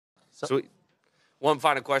So one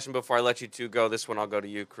final question before I let you two go. This one I'll go to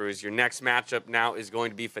you, Cruz. Your next matchup now is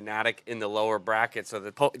going to be Fnatic in the lower bracket. So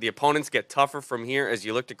the opponents get tougher from here as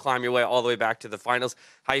you look to climb your way all the way back to the finals.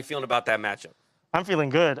 How are you feeling about that matchup? I'm feeling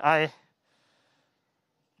good.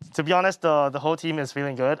 To be honest, the whole team is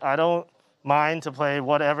feeling good. I don't mind to play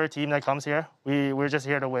whatever team that comes here. We're just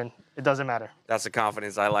here to win. It doesn't matter. That's the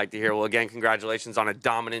confidence I like to hear. Well, again, congratulations on a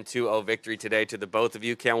dominant 2-0 victory today to the both of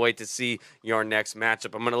you. Can't wait to see your next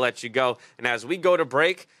matchup. I'm going to let you go. And as we go to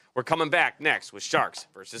break, we're coming back next with Sharks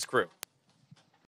versus Crew.